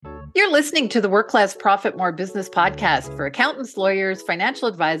You're listening to the Work Less, Profit More Business podcast for accountants, lawyers, financial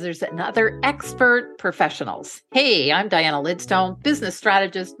advisors, and other expert professionals. Hey, I'm Diana Lidstone, business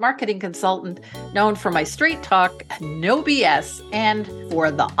strategist, marketing consultant, known for my straight talk, no BS, and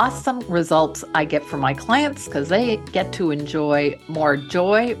for the awesome results I get from my clients because they get to enjoy more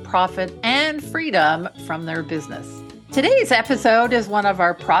joy, profit, and freedom from their business. Today's episode is one of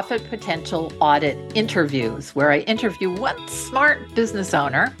our Profit Potential Audit interviews, where I interview one smart business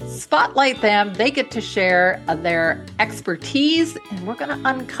owner, spotlight them, they get to share their expertise, and we're going to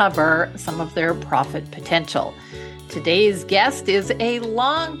uncover some of their profit potential. Today's guest is a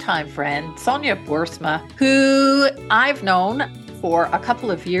longtime friend, Sonya Boersma, who I've known for a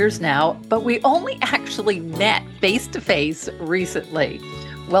couple of years now, but we only actually met face-to-face recently.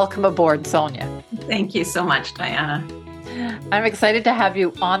 Welcome aboard, Sonya. Thank you so much, Diana. I'm excited to have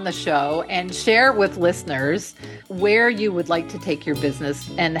you on the show and share with listeners where you would like to take your business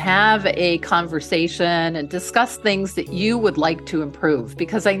and have a conversation and discuss things that you would like to improve.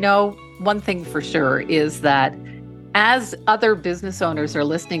 Because I know one thing for sure is that as other business owners are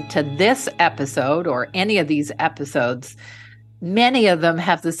listening to this episode or any of these episodes, many of them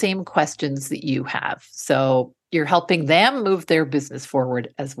have the same questions that you have. So you're helping them move their business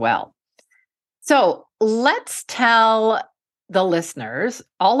forward as well. So let's tell the listeners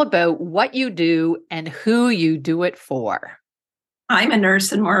all about what you do and who you do it for. I'm a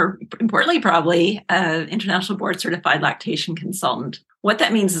nurse and more importantly, probably an international board certified lactation consultant. What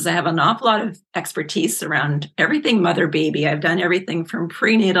that means is I have an awful lot of expertise around everything mother-baby. I've done everything from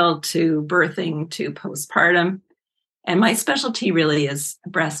prenatal to birthing to postpartum. And my specialty really is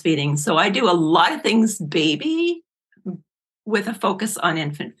breastfeeding. So I do a lot of things baby with a focus on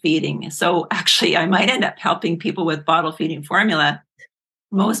infant feeding. So actually, I might end up helping people with bottle feeding formula.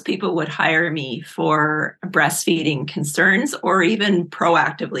 Most people would hire me for breastfeeding concerns or even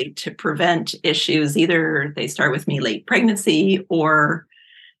proactively to prevent issues. Either they start with me late pregnancy or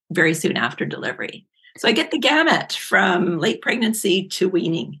very soon after delivery. So I get the gamut from late pregnancy to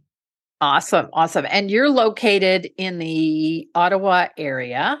weaning. Awesome. And you're located in the Ottawa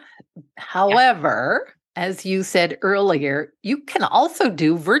area. However, as you said earlier, you can also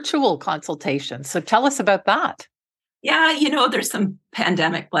do virtual consultations. So tell us about that. Yeah, there's some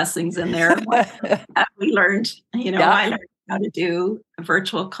pandemic blessings in there. We learned, I learned how to do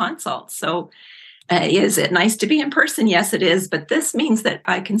virtual consults. So is it nice to be in person? Yes, it is. But this means that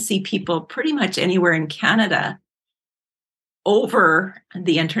I can see people pretty much anywhere in Canada over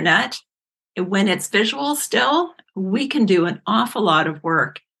the internet. When it's visual still, we can do an awful lot of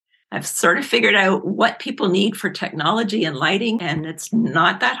work. I've sort of figured out what people need for technology and lighting, and it's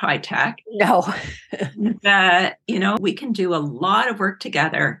not that high tech. No. We can do a lot of work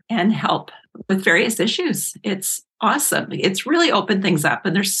together and help with various issues. It's awesome. It's really opened things up,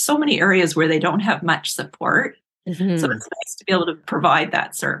 and there's so many areas where they don't have much support. Mm-hmm. So it's nice to be able to provide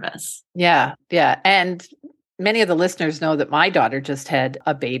that service. Yeah. And many of the listeners know that my daughter just had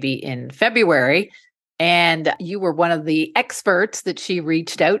a baby in February. And you were one of the experts that she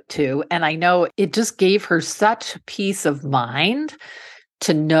reached out to. And I know it just gave her such peace of mind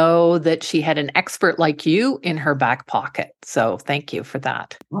to know that she had an expert like you in her back pocket. So thank you for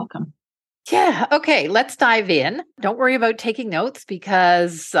that. Welcome. Yeah. Okay. Let's dive in. Don't worry about taking notes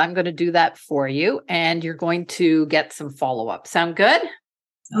because I'm going to do that for you. And you're going to get some follow-up. Sound good?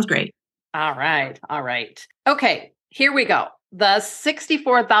 Sounds great. All right. Okay. Here we go. The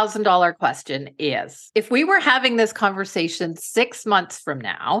 $64,000 question is, if we were having this conversation 6 months from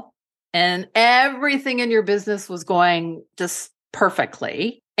now and everything in your business was going just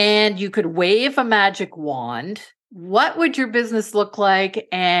perfectly and you could wave a magic wand, what would your business look like?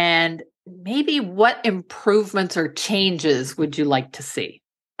 And maybe what improvements or changes would you like to see?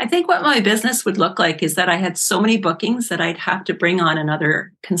 I think what my business would look like is that I had so many bookings that I'd have to bring on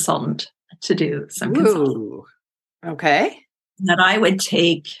another consultant to do some consulting. Okay. That I would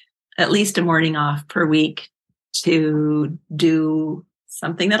take at least a morning off per week to do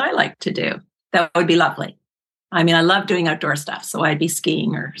something that I like to do. That would be lovely. I mean, I love doing outdoor stuff, so I'd be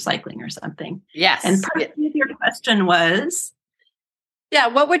skiing or cycling or something. Yes. And part of your question was? Yeah,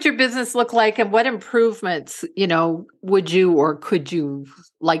 what would your business look like and what improvements, would you or could you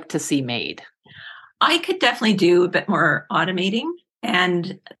like to see made? I could definitely do a bit more automating,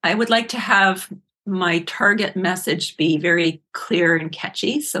 and I would like to have my target message be very clear and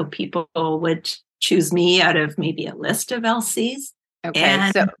catchy so people would choose me out of maybe a list of LCs. Okay,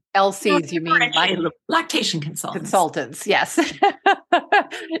 and so LCs, you mean lactation consultants. Consultants, yes.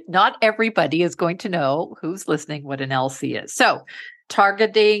 Not everybody is going to know who's listening what an LC is. So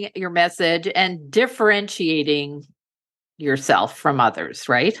targeting your message and differentiating yourself from others,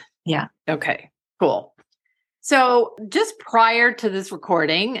 right? Yeah. Okay, cool. So just prior to this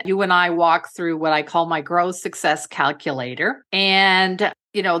recording, you and I walked through what I call my growth success calculator. And,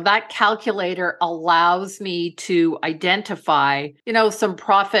 that calculator allows me to identify, some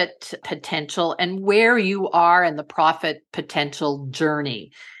profit potential and where you are in the profit potential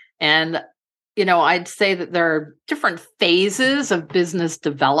journey. And, I'd say that there are different phases of business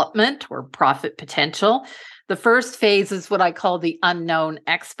development or profit potential. The first phase is what I call the unknown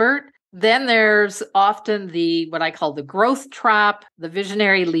expert. Then there's often what I call the growth trap, the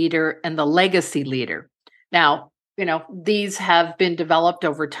visionary leader, and the legacy leader. Now, these have been developed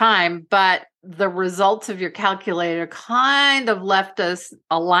over time, but the results of your calculator kind of left us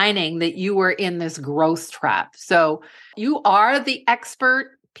aligning that you were in this growth trap. So you are the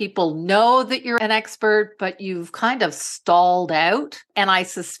expert. People know that you're an expert, but you've kind of stalled out. And I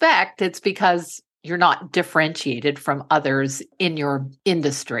suspect it's because you're not differentiated from others in your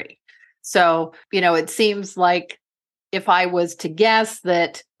industry. So, it seems like if I was to guess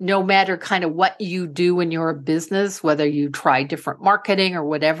that no matter kind of what you do in your business, whether you try different marketing or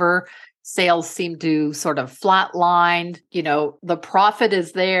whatever, sales seem to sort of flatline. The profit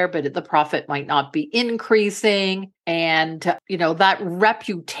is there, but the profit might not be increasing. And, that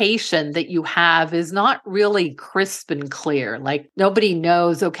reputation that you have is not really crisp and clear. Like nobody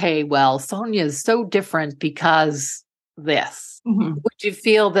knows, okay, well, Sonya is so different because this. Mm-hmm. Would you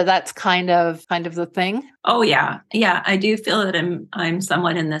feel that that's kind of the thing? Oh, yeah. Yeah, I do feel that I'm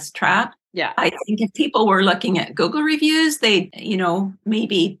somewhat in this trap. Yeah. I think if people were looking at Google reviews, they'd,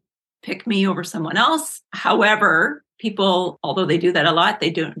 maybe pick me over someone else. However, people, although they do that a lot,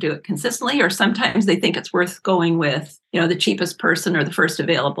 they don't do it consistently, or sometimes they think it's worth going with, the cheapest person or the first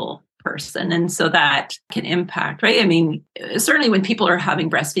available person. And so that can impact, right? I mean, certainly when people are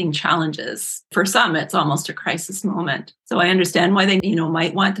having breastfeeding challenges, for some, it's almost a crisis moment. So I understand why they,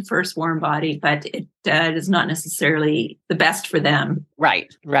 might want the first warm body, but it is not necessarily the best for them.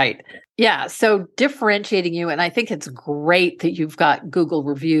 Right. Yeah. So differentiating you, and I think it's great that you've got Google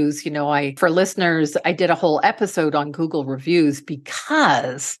reviews. For listeners, I did a whole episode on Google reviews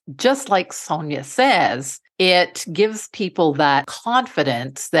because just like Sonya says, it gives people that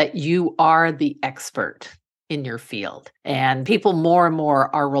confidence that you are the expert in your field. And people more and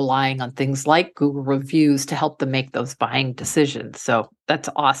more are relying on things like Google reviews to help them make those buying decisions. So that's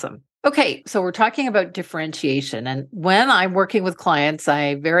awesome. Okay, so we're talking about differentiation. And when I'm working with clients,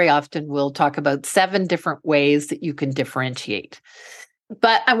 I very often will talk about 7 different ways that you can differentiate.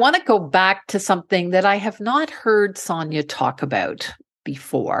 But I want to go back to something that I have not heard Sonya talk about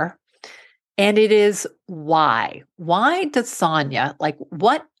before. And it is why. Why does Sonya,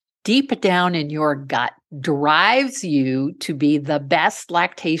 what deep down in your gut drives you to be the best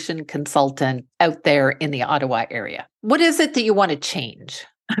lactation consultant out there in the Ottawa area? What is it that you want to change?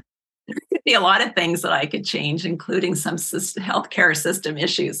 There could be a lot of things that I could change, including some healthcare system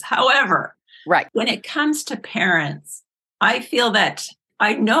issues. However, right, when it comes to parents, I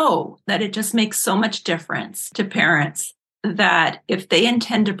know that it just makes so much difference to parents that if they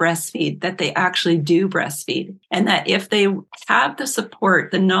intend to breastfeed, that they actually do breastfeed. And that if they have the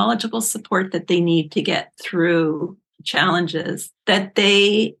support, the knowledgeable support that they need to get through challenges, that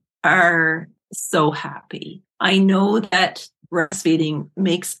they are so happy. I know that breastfeeding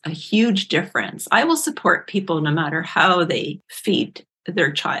makes a huge difference. I will support people no matter how they feed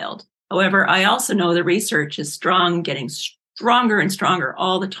their child. However, I also know the research is strong, getting stronger and stronger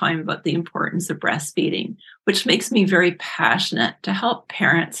all the time about the importance of breastfeeding, which makes me very passionate to help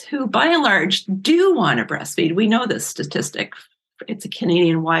parents who, by and large, do want to breastfeed. We know this statistic. It's a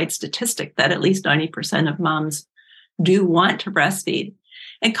Canadian-wide statistic that at least 90% of moms do want to breastfeed.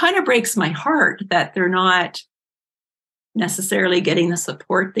 It kind of breaks my heart that they're not necessarily getting the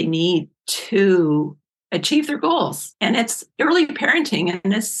support they need to achieve their goals. And it's early parenting,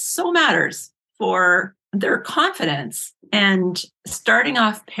 and this so matters for their confidence and starting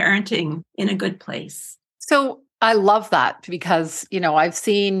off parenting in a good place. So I love that because, I've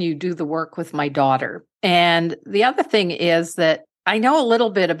seen you do the work with my daughter. And the other thing is that I know a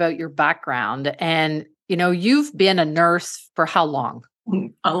little bit about your background, and, you've been a nurse for how long?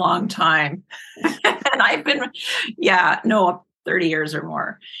 A long time. And I've been, 30 years or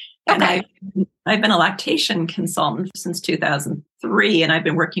more. Okay. And I've been a lactation consultant since 2003, and I've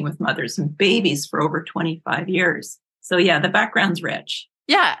been working with mothers and babies for over 25 years. So the background's rich.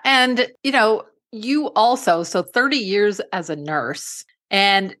 Yeah. And, you also, so 30 years as a nurse,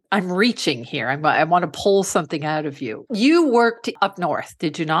 and I'm reaching here. I want to pull something out of you. You worked up north,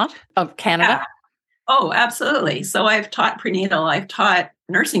 did you not, of Canada? Yeah. Oh, absolutely. So I've taught prenatal. I've taught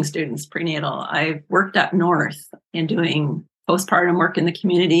nursing students prenatal. I've worked up north in doing postpartum work in the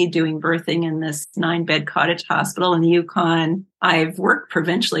community, doing birthing in this 9-bed cottage hospital in the Yukon. I've worked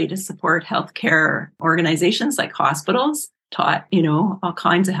provincially to support healthcare organizations like hospitals, taught, all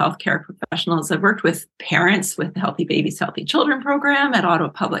kinds of healthcare professionals. I've worked with parents with the Healthy Babies, Healthy Children program at Ottawa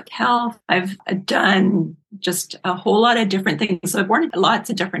Public Health. I've done just a whole lot of different things. So I've worn lots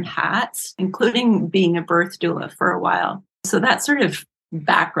of different hats, including being a birth doula for a while. So that sort of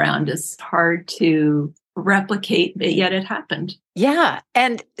background is hard to replicate, but yet it happened. Yeah.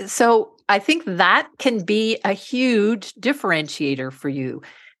 And so I think that can be a huge differentiator for you.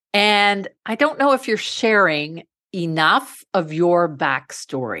 And I don't know if you're sharing enough of your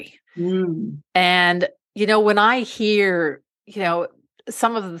backstory. And, when I hear,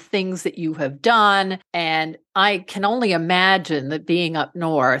 some of the things that you have done, and I can only imagine that being up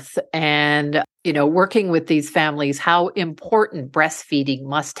north and, working with these families, how important breastfeeding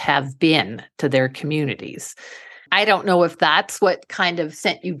must have been to their communities. I don't know if that's what kind of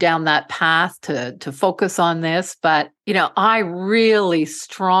sent you down that path to focus on this, but, I really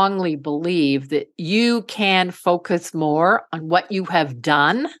strongly believe that you can focus more on what you have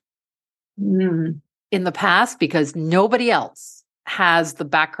done in the past because nobody else has the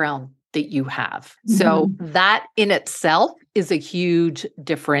background that you have. So that in itself is a huge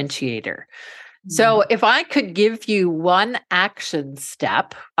differentiator. So if I could give you one action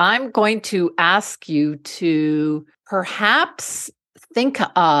step, I'm going to ask you to perhaps think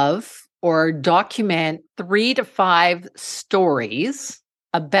of or document 3 to 5 stories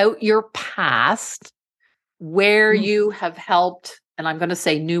about your past where you have helped, and I'm going to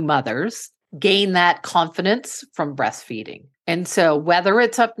say new mothers, gain that confidence from breastfeeding. And so whether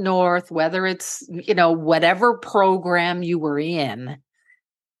it's up north, whether it's, whatever program you were in,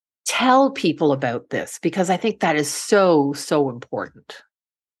 tell people about this because I think that is so, so important.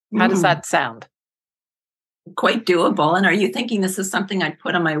 How does that sound? Quite doable. And are you thinking this is something I'd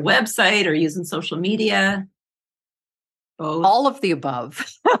put on my website or use in social media? Both. All of the above.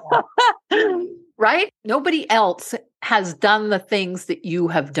 Right? Nobody else has done the things that you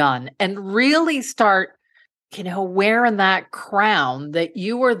have done and really start, wearing that crown that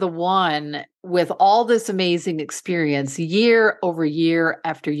you were the one with all this amazing experience year over year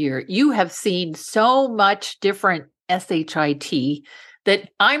after year. You have seen so much different SHIT that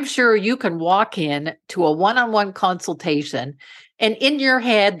I'm sure you can walk in to a one-on-one consultation and in your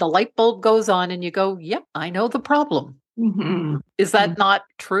head, the light bulb goes on and you go, yep, I know the problem. Is that not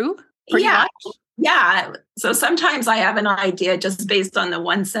true? Pretty much? Yeah. So sometimes I have an idea just based on the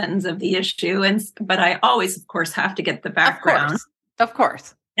one sentence of the issue. But I always, of course, have to get the background. Of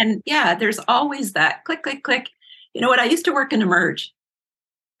course. And there's always that click, click, click. You know what? I used to work in Emerge.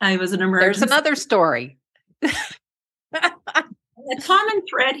 I was an emergency. There's another story. The common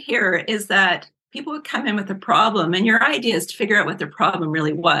thread here is that people would come in with a problem and your idea is to figure out what their problem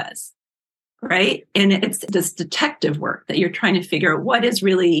really was. Right. And it's this detective work that you're trying to figure out what is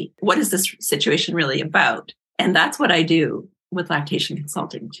this situation really about? And that's what I do with lactation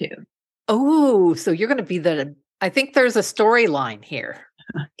consulting too. Oh, so you're going to be I think there's a storyline here.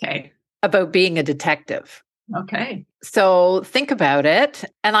 Okay. About being a detective. Okay. So think about it.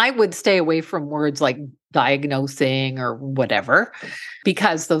 And I would stay away from words like diagnosing or whatever,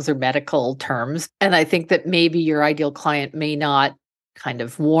 because those are medical terms. And I think that maybe your ideal client may not kind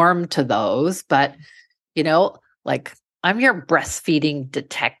of warm to those, but like I'm your breastfeeding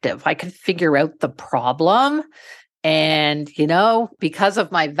detective. I could figure out the problem. And, because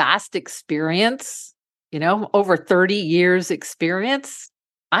of my vast experience, over 30 years experience,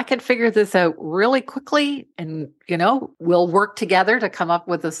 I could figure this out really quickly and, we'll work together to come up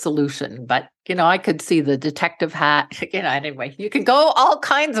with a solution. But, I could see the detective hat, anyway, you could go all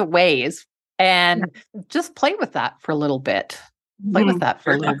kinds of ways and just play with that for a little bit. Play with that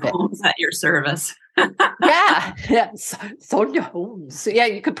for a little bit. Holmes at your service. Yeah. Sonya Holmes. Yeah,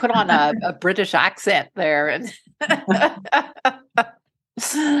 you could put on a British accent there. And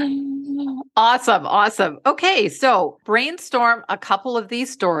Awesome. Okay, so brainstorm a couple of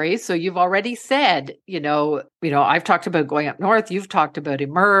these stories. So you've already said, I've talked about going up north. You've talked about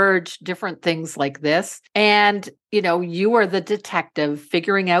Emerge, different things like this. And, you are the detective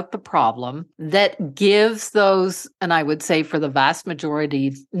figuring out the problem that gives those, and I would say for the vast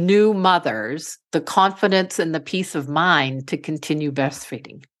majority, new mothers, the confidence and the peace of mind to continue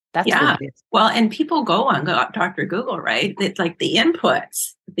breastfeeding. That's what it is. Well, and people go on Dr. Google, right? It's like the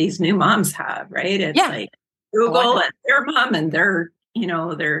inputs these new moms have, right? It's like Google and their mom and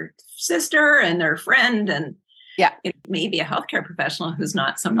their sister and their friend and maybe a healthcare professional who's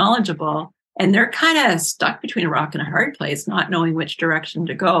not so knowledgeable. And they're kind of stuck between a rock and a hard place, not knowing which direction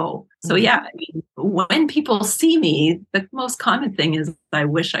to go. So yeah, I mean, when people see me, the most common thing is, I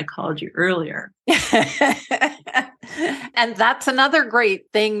wish I called you earlier. And that's another great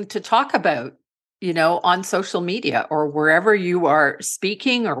thing to talk about, on social media or wherever you are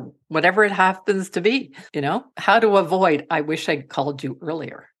speaking or whatever it happens to be, how to avoid, I wish I called you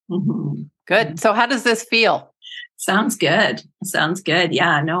earlier. Mm-hmm. Good. So how does this feel? Sounds good. Sounds good.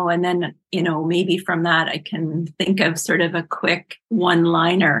 Yeah, no. And then, maybe from that, I can think of sort of a quick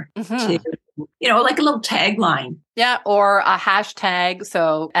one-liner to, like a little tagline. Yeah. Or a hashtag.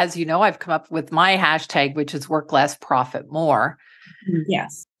 So as you know, I've come up with my hashtag, which is work less, profit more.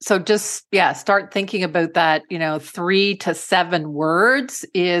 Yes. So just, start thinking about that, 3 to 7 words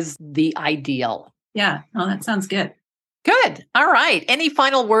is the ideal. Yeah. Oh, that sounds good. Good. All right. Any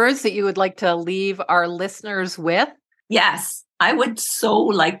final words that you would like to leave our listeners with? Yes. I would so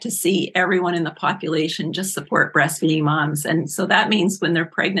like to see everyone in the population just support breastfeeding moms. And so that means when they're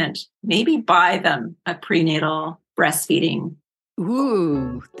pregnant, maybe buy them a prenatal breastfeeding.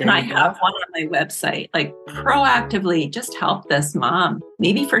 Ooh, and I have one on my website, like proactively just help this mom,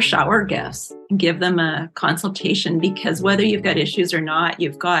 maybe for shower gifts, and give them a consultation, because whether you've got issues or not,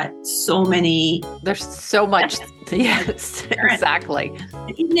 you've got so many. There's so much. Yes, exactly.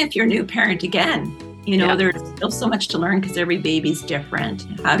 And even if you're a new parent again, there's still so much to learn because every baby's different.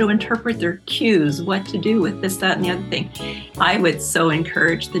 How to interpret their cues, what to do with this, that, and the other thing. I would so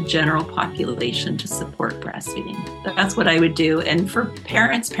encourage the general population to support breastfeeding. That's what I would do. And for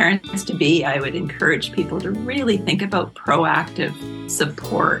parents to be, I would encourage people to really think about proactive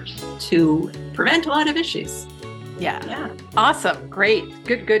support to prevent a lot of issues. Yeah. Awesome. Great.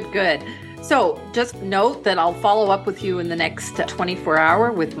 Good. So just note that I'll follow up with you in the next 24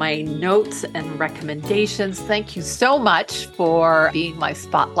 hours with my notes and recommendations. Thank you so much for being my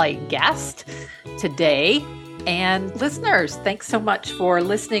spotlight guest today. And listeners, thanks so much for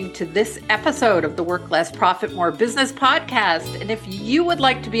listening to this episode of the Work Less, Profit More Business podcast. And if you would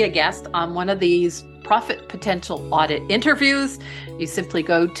like to be a guest on one of these profit potential audit interviews, you simply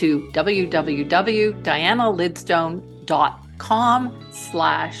go to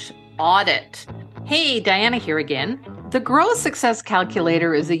www.dianalidstone.com/audit. Hey, Diana here again. The Grow Success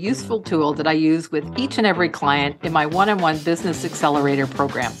Calculator is a useful tool that I use with each and every client in my one-on-one business accelerator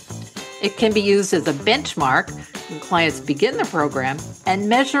program. It can be used as a benchmark when clients begin the program and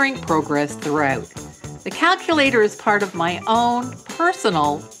measuring progress throughout. The calculator is part of my own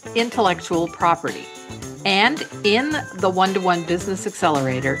personal intellectual property. And in the One-to-One Business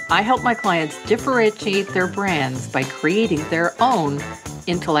Accelerator, I help my clients differentiate their brands by creating their own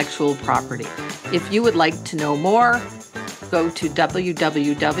intellectual property. If you would like to know more, go to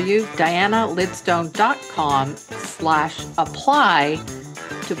www.dianalidstone.com/apply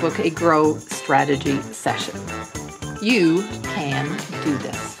to book a Grow strategy session. You can do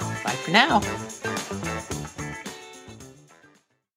this. Bye for now.